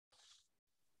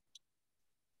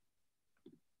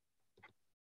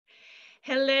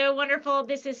Hello, wonderful.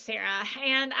 This is Sarah.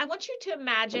 And I want you to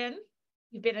imagine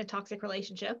you've been in a toxic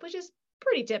relationship, which is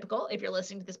pretty typical if you're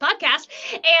listening to this podcast.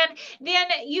 And then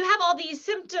you have all these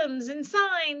symptoms and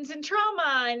signs and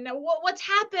trauma and what's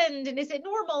happened. And is it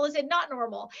normal? Is it not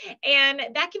normal? And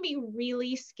that can be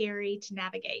really scary to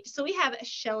navigate. So we have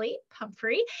Chelli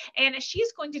Pumphrey, and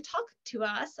she's going to talk to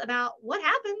us about what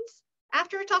happens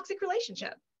after a toxic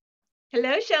relationship.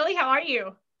 Hello, Chelli. How are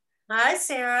you? Hi,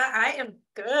 Sarah. I am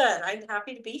good. I'm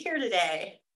happy to be here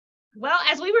today. Well,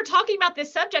 as we were talking about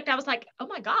this subject, I was like, oh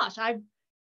my gosh, I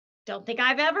don't think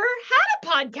I've ever had a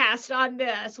podcast on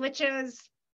this, which is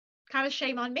kind of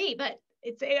shame on me, but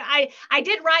I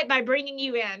did right by bringing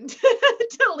you in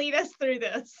to lead us through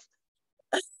this.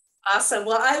 Awesome.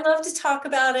 Well, I love to talk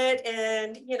about it,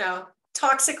 and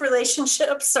toxic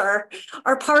relationships are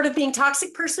part of being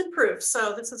toxic person proof.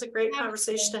 So this is a great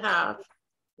conversation to have.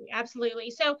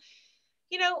 Absolutely. So,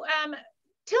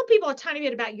 tell people a tiny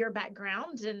bit about your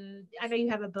background. And I know you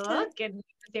have a book and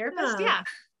a therapist.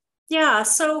 Yeah.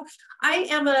 So I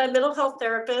am a mental health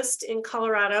therapist in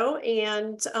Colorado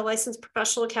and a licensed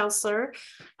professional counselor.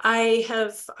 I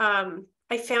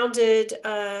founded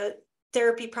a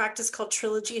therapy practice called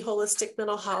Trilogy Holistic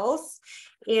Mental Health.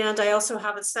 And I also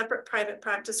have a separate private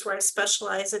practice where I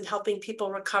specialize in helping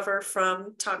people recover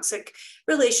from toxic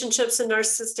relationships and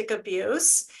narcissistic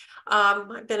abuse.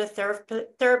 I've been a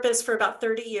therapist for about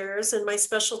 30 years, and my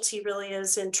specialty really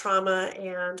is in trauma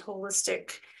and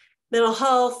holistic mental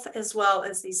health, as well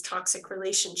as these toxic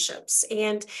relationships.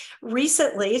 And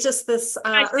recently, just this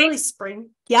early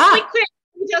spring. Yeah. Quick,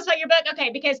 tell us about your book.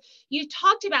 Okay, because you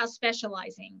talked about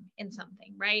specializing in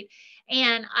something, right?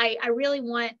 And I really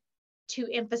want to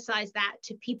emphasize that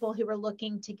to people who are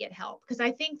looking to get help, because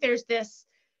I think there's this,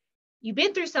 you've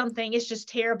been through something, it's just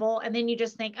terrible, and then you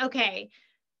just think, okay,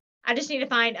 I just need to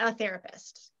find a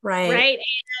therapist. Right.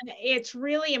 And it's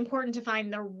really important to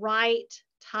find the right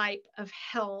type of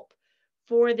help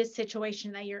for the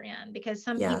situation that you're in, because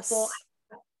some people,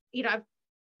 I've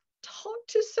talked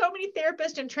to so many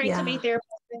therapists and trained so many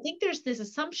therapists. I think there's this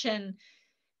assumption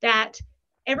that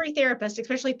every therapist,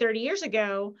 especially 30 years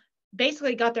ago,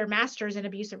 basically got their master's in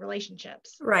abusive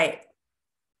relationships. Right.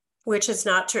 Which is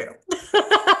not true.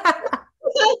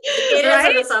 It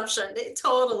is an assumption.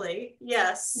 Totally.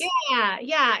 Yes.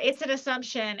 Yeah. It's an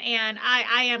assumption. And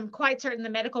I am quite certain the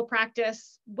medical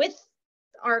practice, with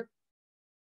our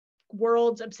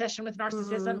world's obsession with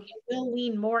narcissism, will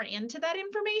lean more into that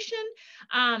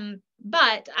information.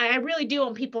 But I really do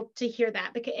want people to hear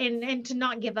that, and to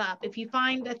not give up. If you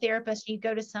find a therapist, you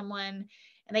go to someone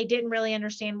and they didn't really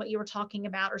understand what you were talking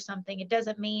about or something, it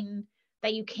doesn't mean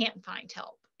that you can't find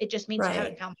help. It just means you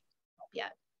haven't found help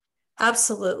yet.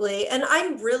 Absolutely. And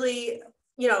I'm really,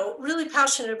 really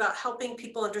passionate about helping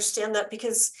people understand that,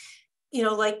 because,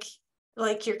 like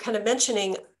you're kind of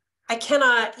mentioning, I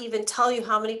cannot even tell you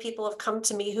how many people have come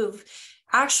to me who've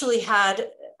actually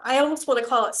had, I almost want to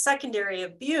call it secondary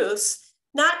abuse,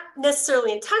 not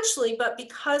necessarily intentionally, but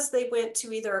because they went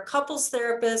to either a couples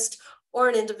therapist or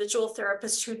an individual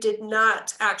therapist who did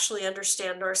not actually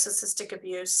understand narcissistic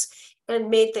abuse and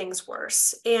made things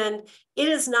worse. And it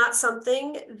is not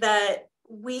something that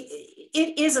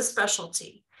it is a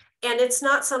specialty. And it's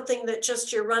not something that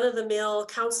just your run-of-the-mill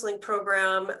counseling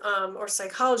program or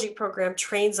psychology program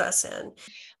trains us in.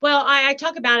 Well, I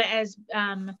talk about it as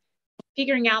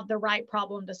figuring out the right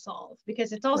problem to solve,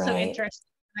 because it's also interesting.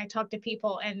 I talk to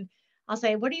people and I'll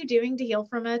say, what are you doing to heal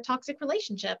from a toxic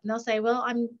relationship? And they'll say, well,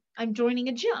 I'm joining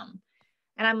a gym.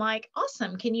 And I'm like,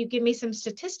 awesome. Can you give me some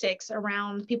statistics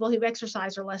around people who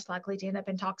exercise are less likely to end up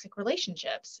in toxic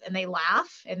relationships? And they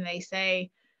laugh and they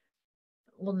say,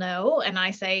 well, no. And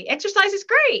I say, exercise is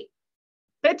great,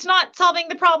 but it's not solving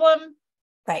the problem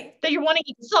that you're wanting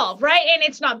to solve. Right. And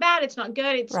it's not bad. It's not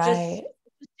good. It's just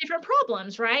different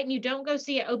problems. Right. And you don't go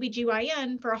see an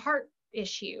OBGYN for a heart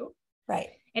issue. Right.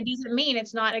 And doesn't mean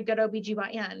it's not a good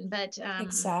OBGYN, but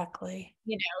exactly.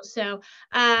 So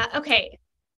okay.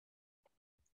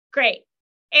 Great.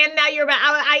 And now you're about,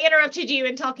 I interrupted you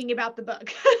in talking about the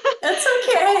book. That's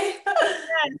okay.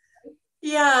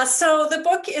 Yeah. So the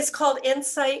book is called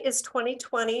Insight is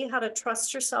 2020, How to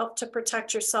Trust Yourself to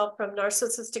Protect Yourself from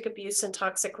Narcissistic Abuse and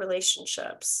Toxic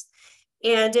Relationships.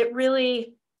 And it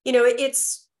really,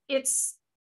 it's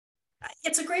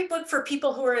a great book for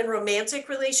people who are in romantic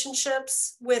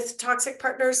relationships with toxic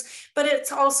partners, but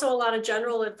it's also a lot of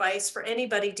general advice for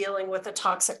anybody dealing with a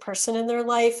toxic person in their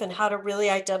life, and how to really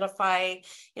identify,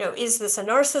 is this a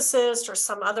narcissist or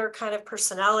some other kind of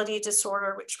personality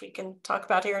disorder, which we can talk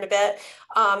about here in a bit.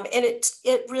 And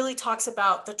it really talks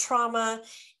about the trauma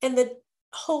and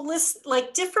holistic,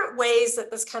 like different ways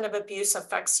that this kind of abuse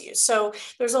affects you. So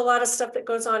there's a lot of stuff that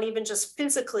goes on even just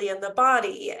physically in the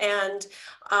body, and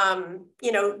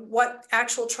you know, what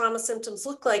actual trauma symptoms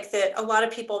look like that a lot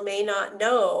of people may not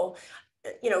know,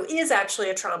 you know, is actually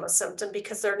a trauma symptom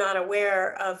because they're not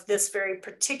aware of this very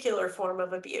particular form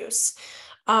of abuse.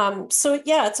 So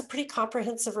yeah, it's a pretty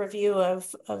comprehensive review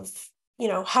of you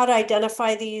know, how to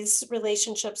identify these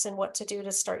relationships and what to do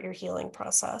to start your healing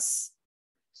process.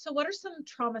 So what are some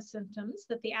trauma symptoms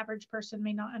that the average person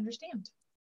may not understand?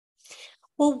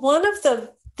 Well, one of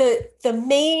the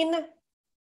main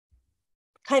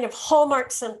kind of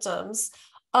hallmark symptoms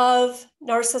of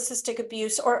narcissistic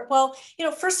abuse, or, well, you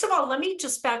know, first of all, let me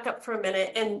just back up for a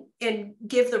minute and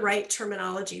give the right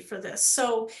terminology for this.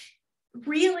 So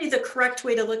really the correct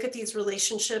way to look at these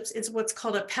relationships is what's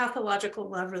called a pathological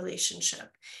love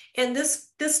relationship. And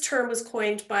this term was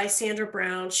coined by Sandra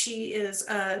Brown. She is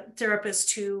a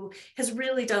therapist who has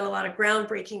really done a lot of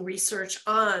groundbreaking research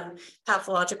on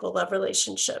pathological love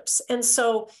relationships. And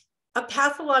so a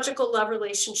pathological love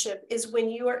relationship is when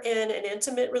you are in an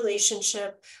intimate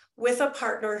relationship with a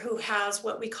partner who has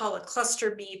what we call a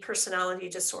cluster B personality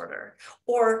disorder,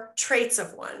 or traits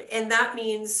of one. And that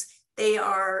means they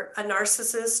are a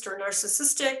narcissist or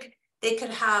narcissistic. They could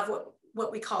have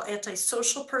what we call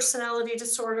antisocial personality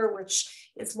disorder, which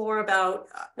is more about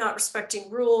not respecting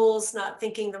rules, not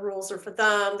thinking the rules are for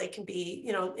them. They can be,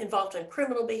 you know, involved in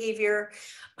criminal behavior.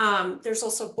 There's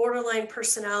also borderline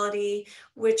personality,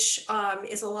 which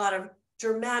is a lot of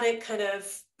dramatic kind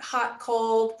of hot,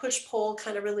 cold, push-pull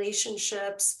kind of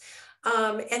relationships.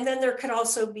 And then there could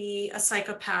also be a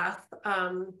psychopath,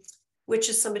 which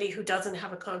is somebody who doesn't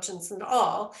have a conscience at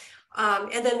all.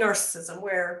 And then narcissism,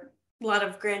 where a lot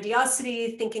of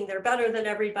grandiosity, thinking they're better than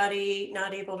everybody,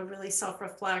 not able to really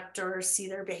self-reflect or see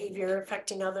their behavior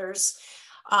affecting others.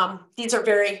 These are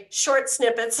very short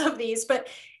snippets of these, but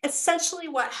essentially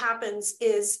what happens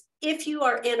is if you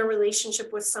are in a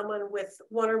relationship with someone with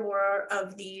one or more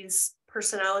of these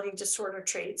personality disorder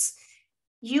traits,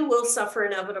 you will suffer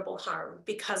inevitable harm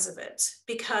because of it,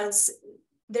 because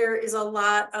there is a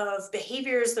lot of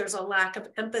behaviors, there's a lack of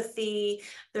empathy,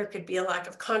 there could be a lack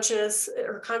of consciousness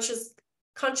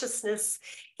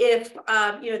if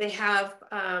you know, they have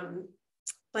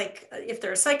like if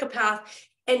they're a psychopath,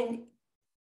 and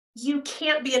you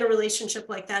can't be in a relationship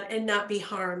like that and not be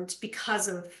harmed because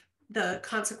of the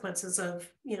consequences of,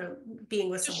 you know, being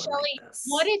with someone Chelli, like this.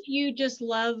 what if you just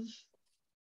love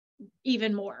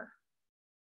even more?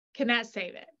 Can that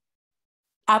save it?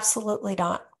 Absolutely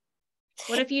not.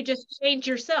 What if you just change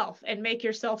yourself and make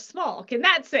yourself small? Can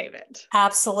that save it?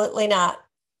 Absolutely not.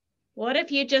 What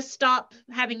if you just stop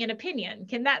having an opinion?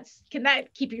 Can that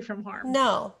keep you from harm?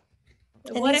 No.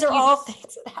 And What these if are all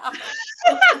things that happen.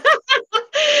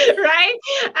 Right?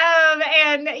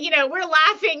 And you know, we're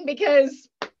laughing because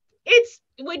it's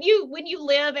when you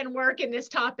live and work in this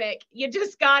topic, you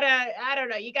just gotta, I don't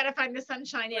know, you gotta find the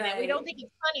sunshine in it. We don't think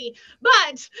it's funny,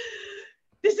 but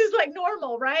this is like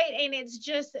normal, right? And it's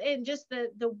just, and just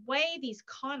the way these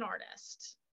con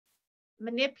artists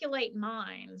manipulate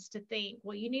minds to think,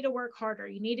 well, you need to work harder,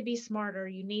 you need to be smarter,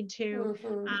 you need to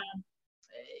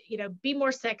you know, be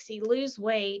more sexy, lose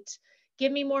weight,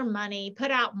 give me more money,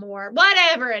 put out more,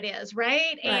 whatever it is,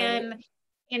 right? And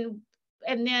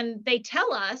then they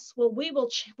tell us, well, we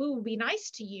will be nice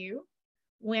to you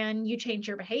when you change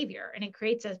your behavior, and it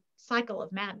creates a cycle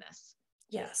of madness.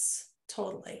 Yes,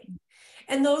 totally.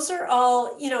 And those are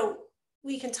all, you know,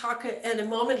 we can talk in a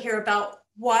moment here about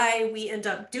why we end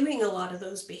up doing a lot of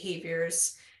those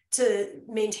behaviors to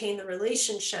maintain the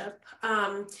relationship.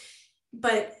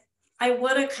 But I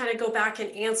want to kind of go back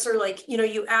and answer, like, you know,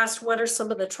 you asked what are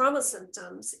some of the trauma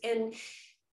symptoms. And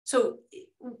so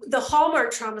the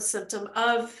hallmark trauma symptom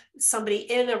of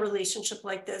somebody in a relationship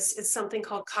like this is something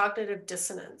called cognitive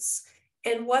dissonance.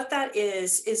 And what that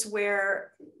is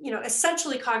where, you know,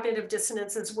 essentially cognitive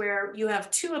dissonance is where you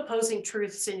have two opposing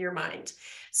truths in your mind.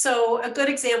 So a good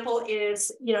example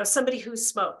is, you know, somebody who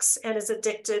smokes and is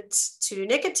addicted to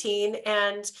nicotine,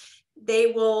 and they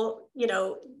will, you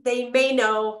know, they may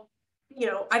know, you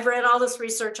know, I've read all this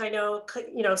research, I know,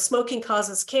 you know, smoking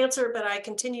causes cancer, but I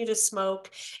continue to smoke.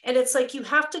 And it's like, you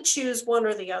have to choose one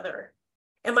or the other.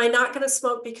 Am I not going to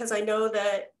smoke because I know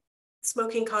that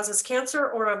smoking causes cancer,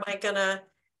 or am I going to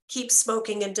keep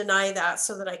smoking and deny that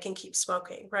so that I can keep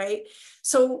smoking, right?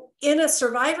 So in a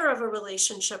survivor of a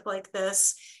relationship like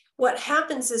this, what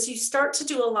happens is you start to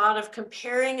do a lot of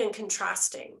comparing and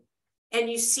contrasting. And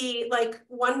you see, like,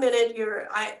 one minute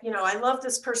I love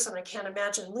this person. I can't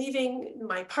imagine leaving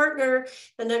my partner.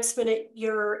 The next minute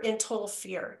you're in total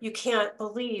fear. You can't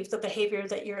believe the behavior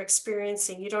that you're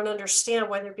experiencing. You don't understand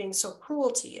why they're being so cruel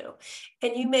to you.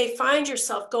 And you may find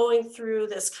yourself going through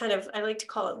this kind of, I like to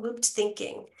call it looped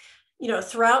thinking,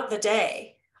 throughout the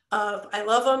day of, I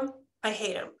love him, I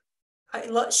hate him.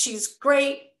 She's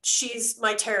great, she's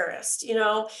my terrorist,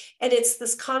 and it's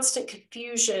this constant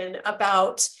confusion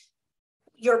about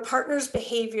your partner's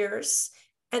behaviors,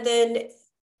 and then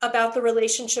about the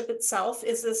relationship itself.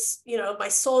 Is this, my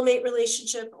soulmate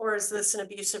relationship, or is this an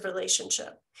abusive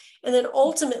relationship? And then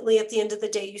ultimately, at the end of the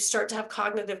day, you start to have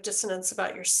cognitive dissonance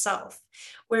about yourself,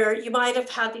 where you might have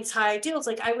had these high ideals,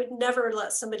 like, I would never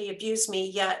let somebody abuse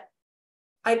me, yet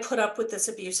I put up with this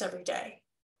abuse every day.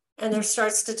 And there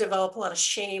starts to develop a lot of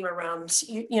shame around,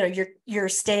 you're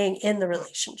staying in the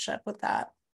relationship with that.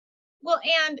 Well,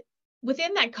 and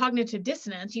within that cognitive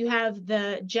dissonance, you have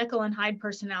the Jekyll and Hyde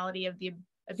personality of the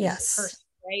abusive person,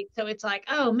 right? So it's like,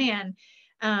 oh man,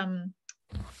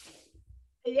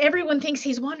 everyone thinks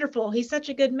he's wonderful. He's such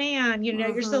a good man.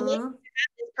 You're so lucky to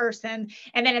have this person.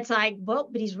 And then it's like, well,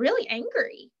 but he's really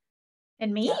angry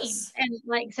and mean, and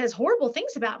like says horrible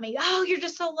things about me. Oh, you're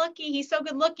just so lucky. He's so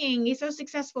good looking. He's so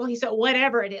successful. He's so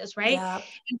whatever it is, right? Yeah.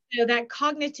 And so that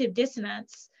cognitive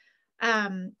dissonance,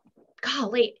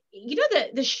 golly,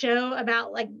 the show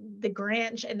about like the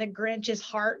Grinch, and the Grinch's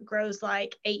heart grows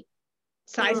like 8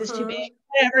 sizes too big,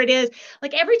 whatever it is.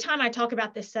 Like, every time I talk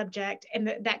about this subject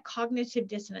and that cognitive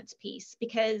dissonance piece,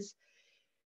 because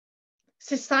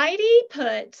society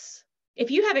puts,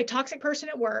 if you have a toxic person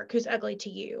at work who's ugly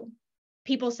to you,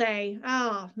 people say,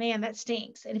 oh man, that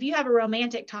stinks. And if you have a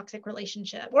romantic toxic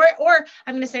relationship, or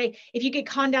I'm going to say, if you get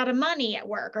conned out of money at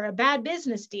work, or a bad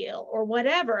business deal, or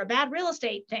whatever, a bad real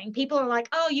estate thing, people are like,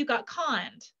 oh, you got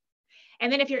conned.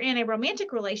 And then if you're in a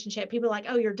romantic relationship, people are like,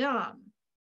 oh, you're dumb.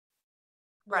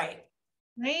 Right.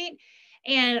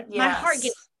 And my heart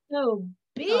gets so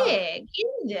big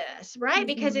in this, right?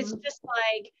 Because it's just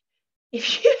like,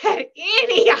 if you had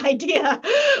any idea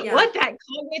what that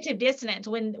cognitive dissonance,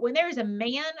 when there is a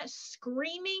man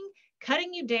screaming,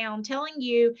 cutting you down, telling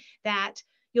you that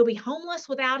you'll be homeless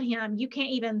without him, you can't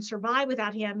even survive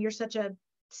without him, you're such a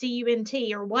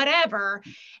cunt or whatever,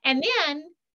 and then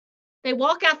they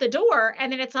walk out the door,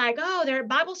 and then it's like, oh, they're at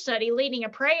Bible study, leading a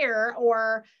prayer,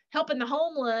 or helping the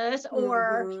homeless,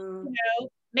 or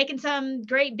making some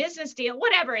great business deal,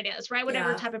 whatever it is, right?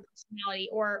 Whatever type of personality,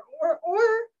 or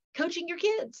coaching your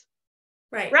kids,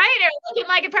 right? Or looking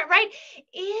like a parent, right?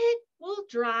 It will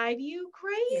drive you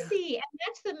crazy. And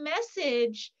that's the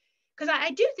message, because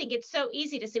I do think it's so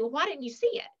easy to say, well, why didn't you see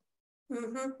it?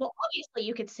 Well, obviously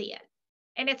you could see it.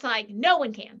 And it's like, no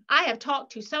one can. I have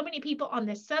talked to so many people on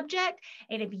this subject,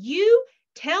 and if you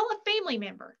tell a family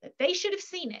member that they should have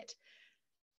seen it,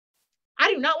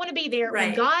 I do not want to be there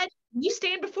when you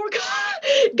stand before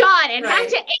God and have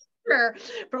to answer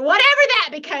for whatever that,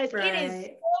 because it is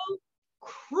so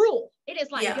cruel. It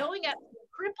is like going up to a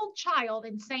crippled child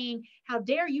and saying, how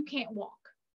dare you can't walk.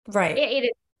 It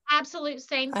is absolute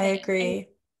same thing. I agree. And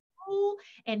cruel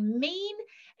and mean,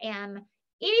 and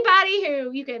anybody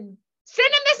who you can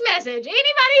send them this message,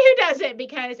 anybody who does it,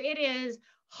 because it is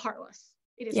heartless.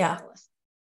 It is heartless.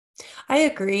 I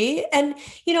agree. And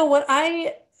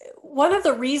one of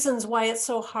the reasons why it's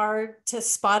so hard to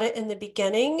spot it in the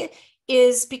beginning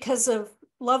is because of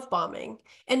love bombing.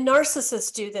 And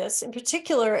narcissists do this in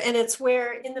particular. And it's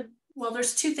where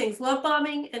there's two things: love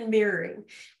bombing and mirroring.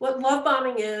 What love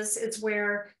bombing is, it's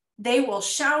where they will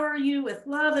shower you with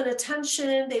love and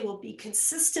attention. They will be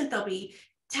consistent. They'll be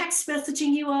text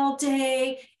messaging you all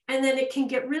day. And then it can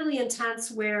get really intense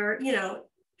where,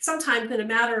 sometimes in a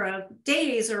matter of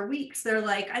days or weeks, they're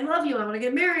like, I love you, I want to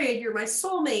get married, you're my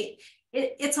soulmate.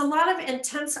 It's a lot of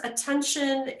intense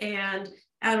attention and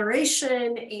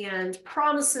adoration and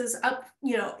promises up,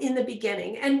 in the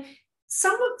beginning. And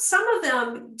some of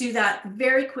them do that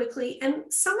very quickly, and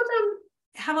some of them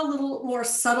have a little more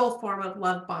subtle form of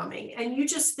love bombing, and you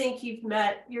just think you've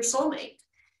met your soulmate.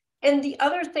 And the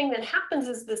other thing that happens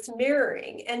is this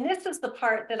mirroring. And this is the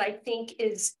part that I think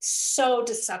is so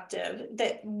deceptive,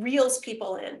 that reels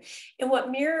people in. And what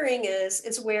mirroring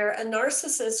is where a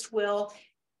narcissist will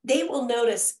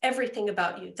notice everything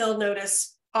about you. They'll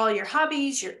notice all your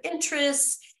hobbies, your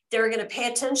interests. They're going to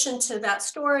pay attention to that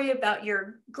story about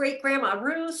your great grandma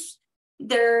Ruth.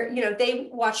 They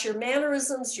watch your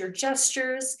mannerisms, your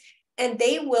gestures, and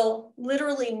they will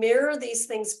literally mirror these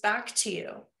things back to you.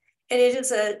 And it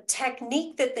is a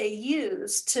technique that they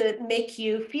use to make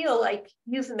you feel like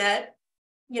you've met,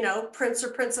 Prince or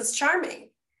Princess Charming.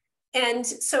 And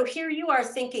so here you are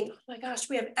thinking, oh my gosh,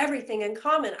 we have everything in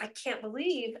common. I can't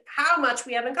believe how much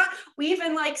we have in common. We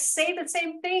even like say the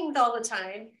same things all the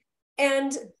time.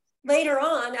 And later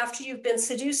on, after you've been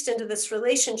seduced into this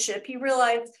relationship, you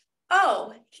realize,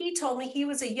 oh, he told me he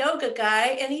was a yoga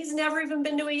guy and he's never even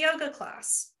been to a yoga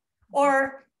class.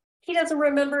 Or he doesn't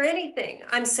remember anything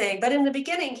I'm saying, but in the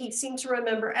beginning, he seemed to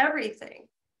remember everything.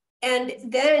 And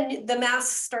then the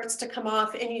mask starts to come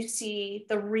off and you see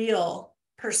the real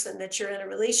person that you're in a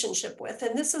relationship with.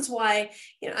 And this is why,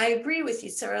 I agree with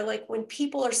you, Sarah, like when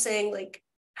people are saying like,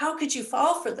 how could you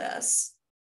fall for this?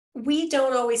 We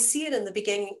don't always see it in the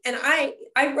beginning. And I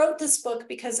wrote this book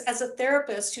because as a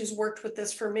therapist who's worked with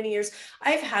this for many years,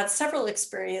 I've had several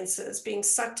experiences being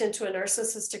sucked into a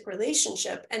narcissistic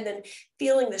relationship and then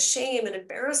feeling the shame and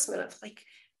embarrassment of like,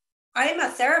 I'm a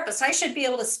therapist. I should be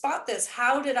able to spot this.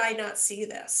 How did I not see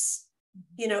this?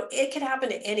 It could happen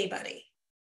to anybody.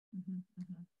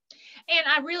 And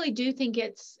I really do think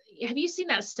have you seen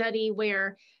that study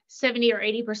where 70 or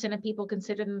 80% of people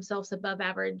consider themselves above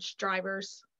average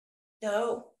drivers?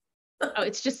 No. Oh,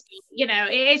 it's just,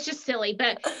 it's just silly.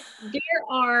 But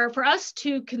for us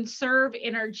to conserve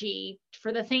energy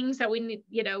for the things that we need,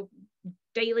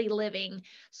 daily living,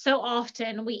 so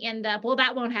often we end up, well,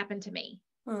 that won't happen to me.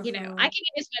 I can eat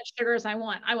as much sugar as I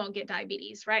want. I won't get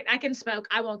diabetes, right? I can smoke.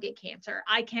 I won't get cancer.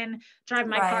 I can drive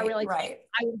my car really fast.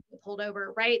 I won't get pulled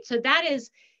over, right? So that is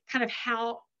kind of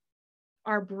how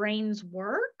our brains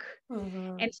work.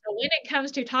 And so when it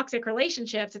comes to toxic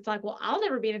relationships, it's like, well, I'll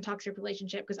never be in a toxic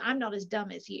relationship because I'm not as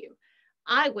dumb as you.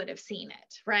 I would have seen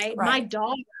it, right? My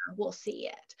daughter will see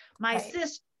it. My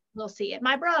sister will see it.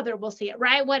 My brother will see it,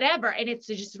 right? Whatever. And it's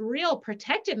just a real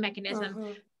protective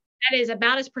mechanism. That is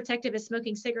about as protective as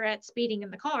smoking cigarettes, speeding in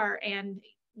the car, and,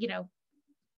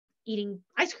 eating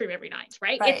ice cream every night,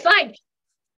 right? It's like,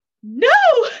 no,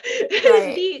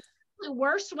 the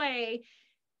worst way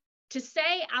to say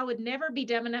I would never be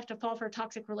dumb enough to fall for a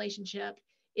toxic relationship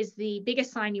is the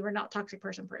biggest sign you are not toxic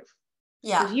person proof.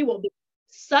 Yeah. Because you will be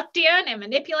sucked in and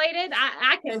manipulated.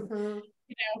 I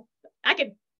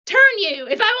could turn you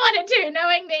if I wanted to,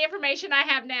 knowing the information I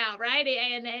have now, right?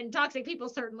 And toxic people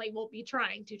certainly will be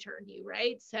trying to turn you,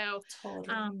 right? So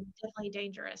definitely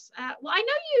dangerous. Well, I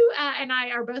know you and I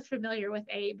are both familiar with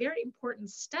a very important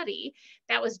study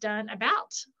that was done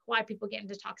about why people get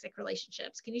into toxic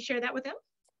relationships. Can you share that with them?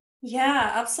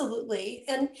 Yeah, absolutely.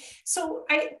 And so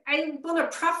I want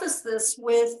to preface this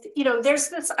with, there's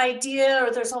this idea,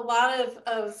 or there's a lot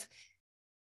of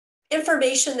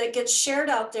information that gets shared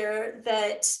out there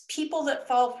that people that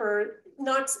fall for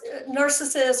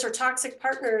narcissists or toxic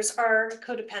partners are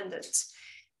codependent.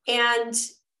 And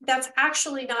that's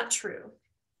actually not true.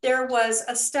 There was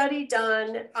a study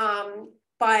done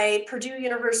by Purdue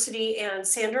University and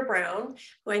Sandra Brown,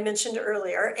 who I mentioned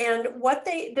earlier. And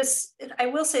I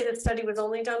will say that study was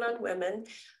only done on women.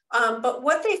 But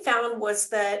what they found was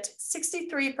that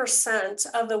 63%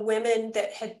 of the women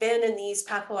that had been in these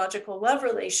pathological love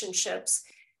relationships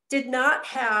did not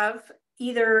have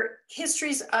either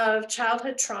histories of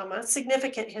childhood trauma,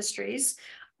 significant histories,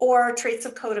 or traits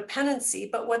of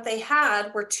codependency. But what they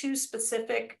had were two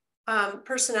specific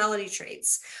personality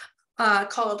traits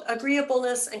called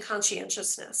agreeableness and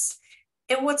conscientiousness.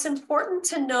 And what's important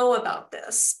to know about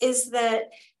this is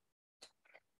that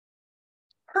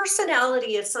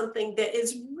personality is something that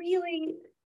is really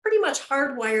pretty much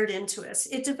hardwired into us.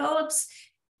 It develops,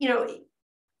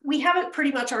 we have it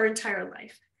pretty much our entire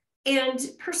life. And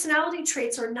personality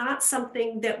traits are not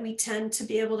something that we tend to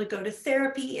be able to go to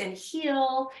therapy and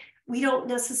heal. We don't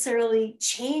necessarily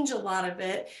change a lot of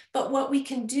it, but what we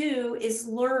can do is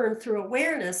learn through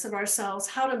awareness of ourselves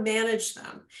how to manage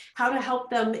them, how to help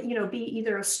them, be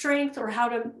either a strength, or how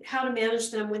to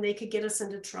manage them when they could get us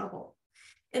into trouble.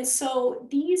 And so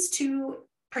these two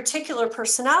particular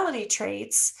personality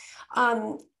traits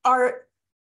are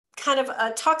kind of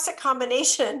a toxic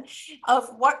combination of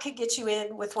what could get you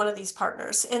in with one of these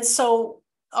partners. And so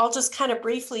I'll just kind of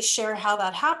briefly share how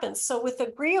that happens. So with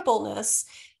agreeableness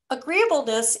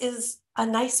is a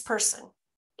nice person.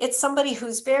 It's somebody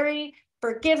who's very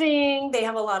forgiving. They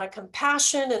have a lot of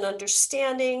compassion and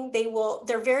understanding.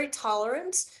 They're very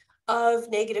tolerant of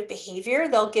negative behavior.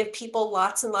 They'll give people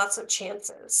lots and lots of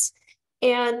chances.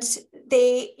 And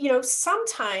they,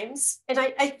 sometimes, and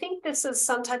I think this is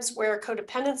sometimes where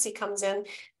codependency comes in.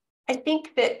 I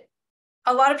think that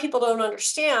a lot of people don't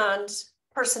understand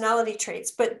personality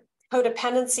traits, but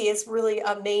codependency is really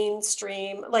a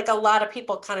mainstream, like a lot of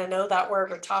people kind of know that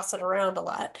word or toss it around a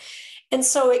lot. And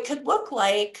so it could look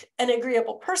like an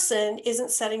agreeable person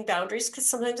isn't setting boundaries, because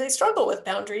sometimes they struggle with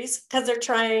boundaries because they're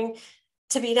trying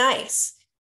to be nice.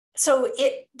 So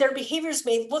their behaviors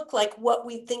may look like what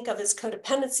we think of as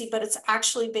codependency, but it's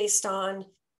actually based on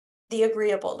the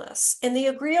agreeableness. And the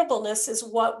agreeableness is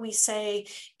what we say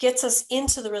gets us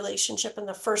into the relationship in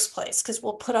the first place, because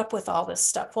we'll put up with all this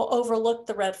stuff. We'll overlook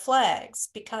the red flags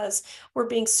because we're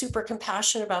being super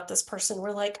compassionate about this person.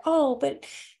 We're like, oh, but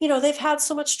they've had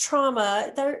so much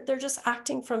trauma. They're just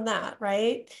acting from that,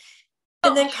 right?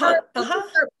 And then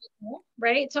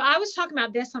right. So I was talking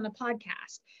about this on the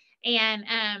podcast,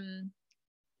 and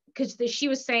because she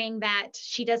was saying that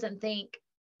she doesn't think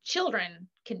children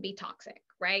can be toxic,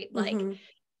 right? Like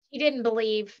she didn't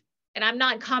believe, and I'm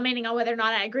not commenting on whether or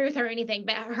not I agree with her or anything,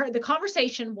 but the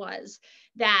conversation was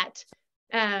that,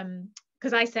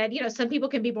 because I said, some people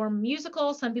can be more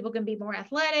musical, some people can be more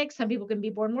athletic, some people can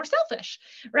be born more selfish,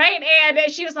 right?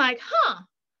 And she was like,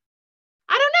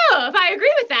 I don't know if I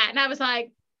agree with that. And I was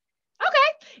like,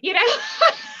 okay,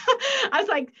 I was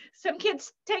like, some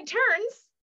kids take turns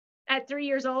at 3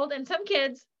 years old, and some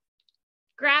kids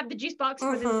grab the juice box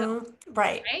for themselves.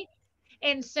 Right.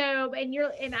 And so,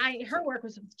 her work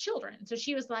was with children. So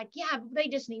she was like, yeah, they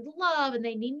just need love, and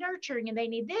they need nurturing, and they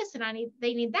need this, and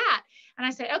they need that. And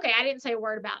I said, okay, I didn't say a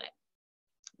word about it.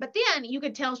 But then you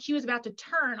could tell she was about to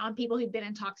turn on people who'd been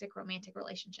in toxic romantic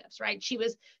relationships, right? She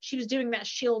was doing that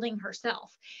shielding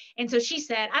herself. And so she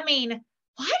said, I mean,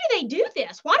 why do they do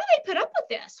this? Why do they put up with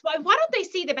this? Why don't they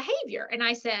see the behavior? And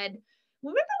I said,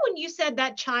 remember when you said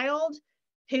that child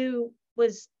who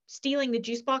was stealing the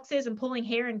juice boxes and pulling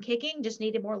hair and kicking just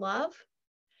needed more love?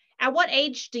 At what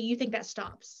age do you think that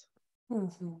stops?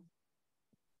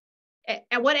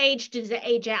 At what age does it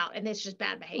age out and it's just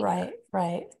bad behavior?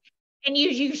 Right. And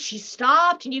she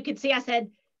stopped, and you could see, I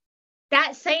said,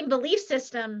 that same belief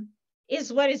system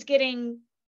is what is getting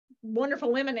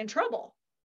wonderful women in trouble.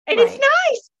 And it's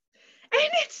nice. And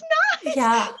it's nice.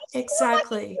 Yeah,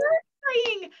 exactly.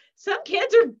 Saying some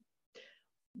kids are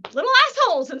little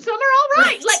assholes and some are all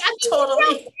right. Like, I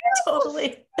mean,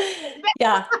 totally.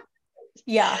 Yeah.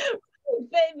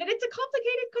 But it's a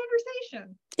complicated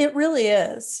conversation. It really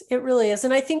is.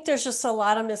 And I think there's just a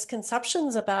lot of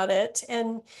misconceptions about it.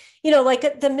 And,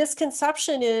 like the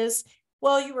misconception is,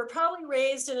 well, you were probably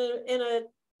raised in a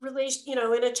relation,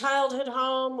 in a childhood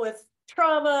home with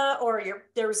trauma, or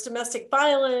there was domestic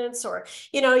violence, or,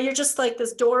 you're just like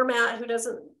this doormat who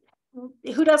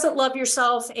doesn't love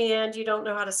yourself, and you don't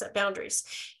know how to set boundaries.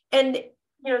 And,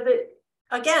 the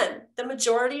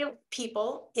majority of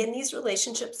people in these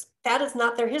relationships, that is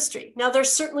not their history. Now, there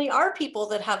certainly are people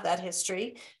that have that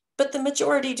history, but the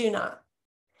majority do not.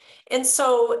 And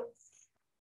so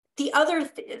the other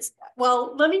is,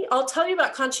 I'll tell you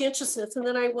about conscientiousness, and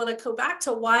then I want to go back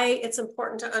to why it's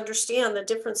important to understand the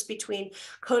difference between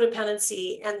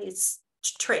codependency and these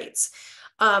traits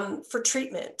for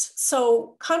treatment.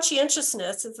 So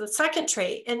conscientiousness is the second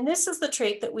trait, and this is the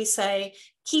trait that we say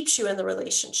keeps you in the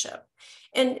relationship.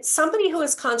 And somebody who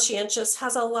is conscientious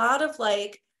has a lot of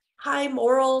like high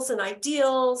morals and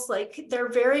ideals. Like they're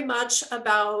very much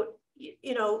about,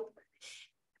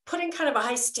 putting kind of a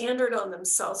high standard on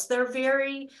themselves. They're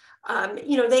very,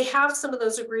 they have some of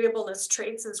those agreeableness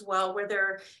traits as well, where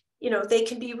they're, they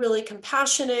can be really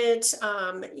compassionate.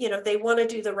 They want to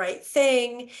do the right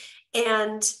thing,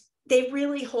 and they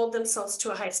really hold themselves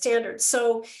to a high standard.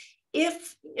 So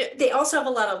if they also have a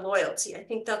lot of loyalty, I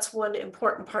think that's one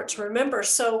important part to remember.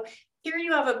 So here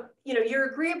you have your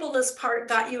agreeableness part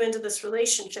got you into this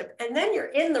relationship, and then you're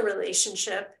in the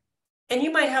relationship, and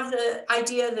you might have the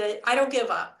idea that I don't give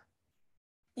up.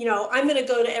 I'm going to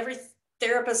go to every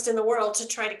therapist in the world to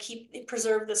try to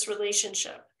preserve this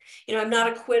relationship. I'm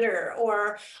not a quitter,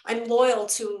 or I'm loyal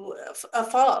to a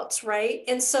fault, right?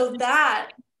 And so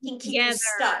that can keep you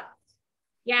stuck.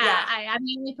 Yeah. I'm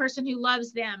the only person who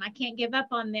loves them. I can't give up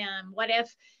on them. What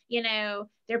if,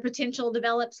 their potential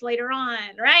develops later on,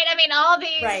 right? I mean, all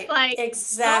these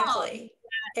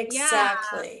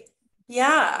Exactly.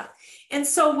 Yeah. And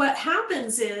so what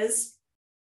happens is,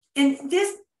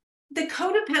 the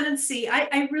codependency,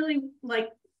 I really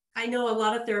I know a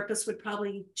lot of therapists would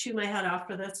probably chew my head off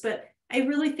for this, but I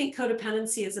really think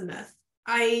codependency is a myth.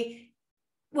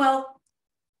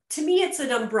 To me, it's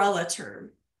an umbrella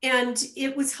term. And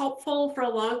it was helpful for a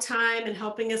long time in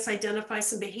helping us identify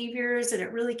some behaviors, and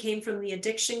it really came from the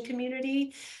addiction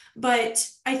community. But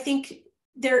I think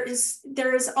there is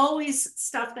always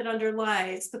stuff that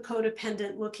underlies the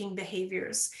codependent looking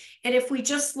behaviors. And if we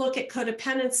just look at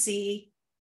codependency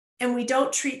and we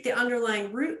don't treat the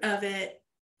underlying root of it,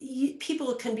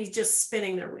 people can be just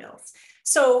spinning their wheels.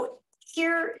 So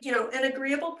here, an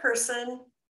agreeable person,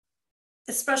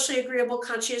 especially agreeable,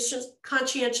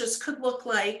 conscientious could look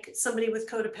like somebody with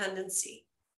codependency.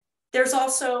 There's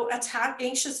also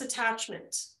anxious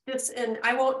attachment. That's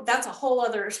a whole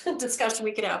other discussion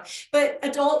we could have, but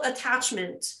adult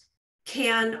attachment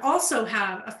can also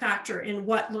have a factor in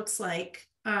what looks like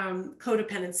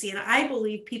codependency. And I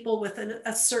believe people with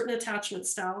a certain attachment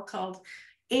style called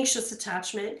anxious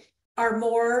attachment are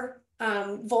more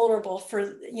vulnerable for,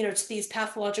 to these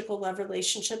pathological love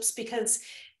relationships, because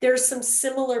there's some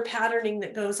similar patterning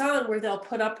that goes on where they'll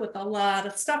put up with a lot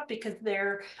of stuff because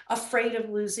they're afraid of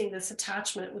losing this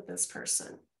attachment with this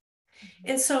person.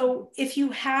 And so if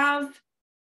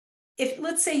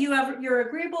let's say you're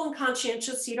agreeable and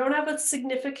conscientious, you don't have a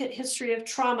significant history of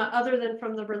trauma other than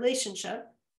from the relationship,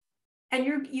 and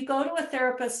you go to a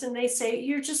therapist and they say,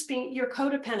 you're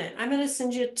codependent. I'm going to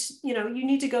send you, you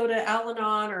need to go to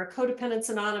Al-Anon or Codependence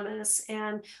Anonymous,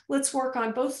 and let's work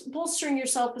on bolstering your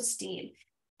self-esteem.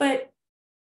 But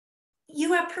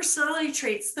you have personality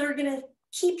traits that are going to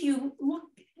keep you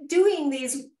doing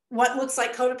these, what looks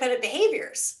like codependent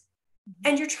behaviors.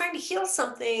 And you're trying to heal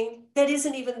something that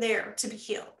isn't even there to be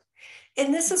healed.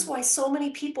 And this is why so many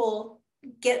people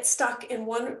get stuck in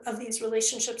one of these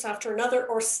relationships after another,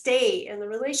 or stay in the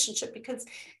relationship because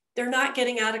they're not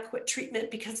getting adequate treatment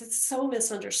because it's so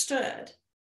misunderstood.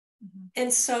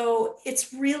 And so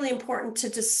it's really important to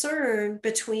discern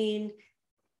between,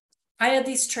 I have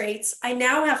these traits, I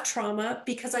now have trauma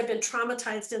because I've been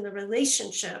traumatized in the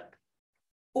relationship,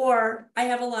 or I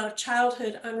have a lot of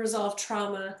childhood unresolved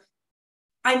trauma.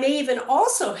 I may even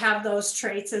also have those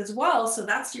traits as well. So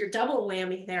that's your double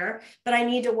whammy there. But I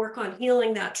need to work on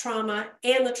healing that trauma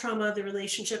and the trauma of the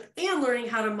relationship, and learning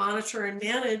how to monitor and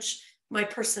manage my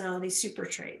personality super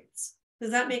traits. Does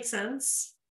that make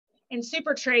sense? And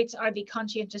super traits are the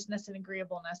conscientiousness and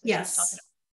agreeableness that yes. she was talking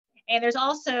about. And there's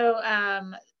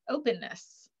also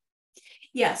openness.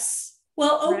 Yes.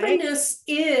 Well, openness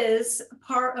is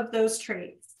part of those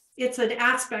traits. It's an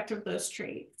aspect of those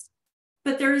traits.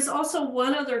 But there is also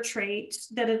one other trait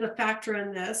that is a factor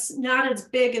in this, not as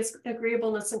big as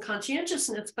agreeableness and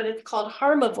conscientiousness, but it's called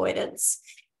harm avoidance.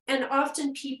 And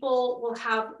often people will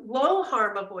have low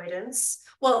harm avoidance.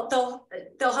 Well,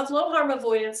 they'll have low harm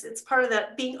avoidance. It's part of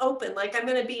that being open. Like, I'm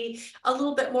going to be a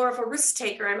little bit more of a risk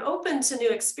taker. I'm open to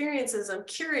new experiences. I'm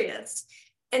curious.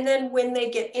 And then when they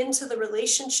get into the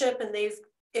relationship and they've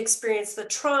experience the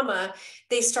trauma,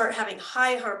 they start having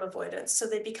high harm avoidance. So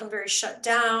they become very shut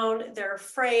down, they're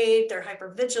afraid, they're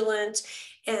hypervigilant.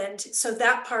 And so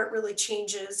that part really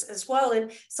changes as well.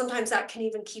 And sometimes that can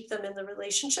even keep them in the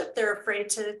relationship. They're afraid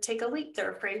to take a leap.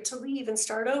 They're afraid to leave and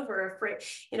start over. Afraid,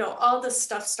 all this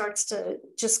stuff starts to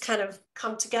just kind of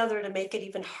come together to make it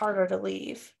even harder to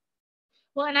leave.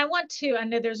 Well, and I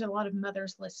know there's a lot of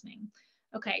mothers listening.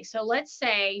 Okay, so let's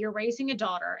say you're raising a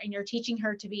daughter and you're teaching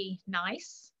her to be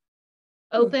nice,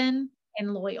 open,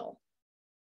 and loyal.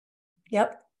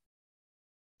 Yep.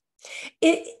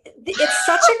 It's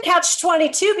such a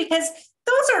catch-22 because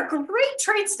those are great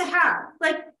traits to have.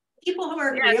 Like, people who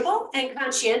are agreeable and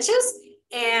conscientious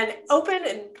and open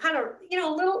and kind of,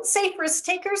 little safe risk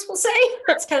takers, we'll say.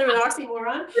 That's kind of an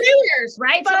oxymoron. Leaders,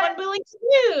 right? But someone willing to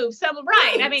move.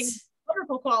 Right. I mean,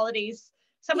 wonderful qualities.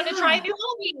 Someone to try a new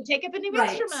hobby, take up a new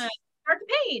instrument, start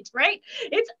to paint, right?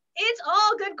 It's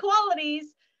all good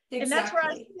qualities. Exactly. And that's where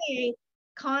I say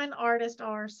con artists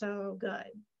are so good.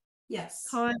 Yes.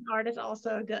 Con artists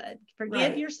also good.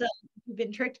 Forgive yourself. You've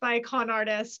been tricked by a con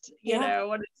artist,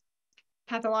 what is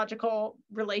pathological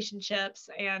relationships.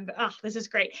 And this is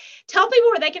great. Tell people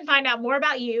where they can find out more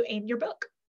about you and your book.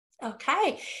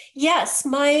 Okay. Yes.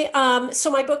 My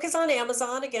book is on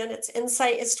Amazon. Again, it's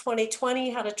Insight is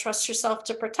 2020, How to Trust Yourself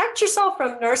to Protect Yourself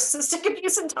from Narcissistic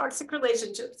Abuse and Toxic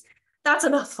Relationships. That's a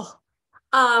mouthful.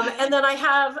 And then I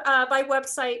have, my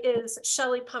website is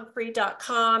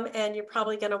chellipumphrey.com, and you're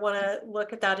probably going to want to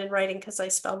look at that in writing because I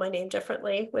spell my name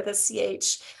differently with a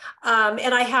CH.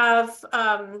 And I have,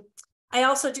 I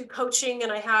also do coaching,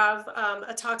 and I have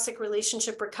a toxic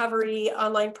relationship recovery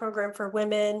online program for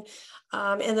women,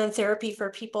 and then therapy for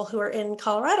people who are in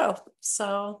Colorado.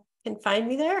 So you can find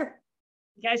me there.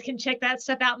 You guys can check that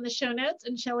stuff out in the show notes.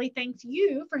 And Chelli, thanks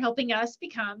you for helping us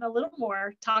become a little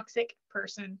more toxic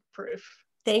person proof.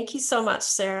 Thank you so much,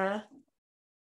 Sarah.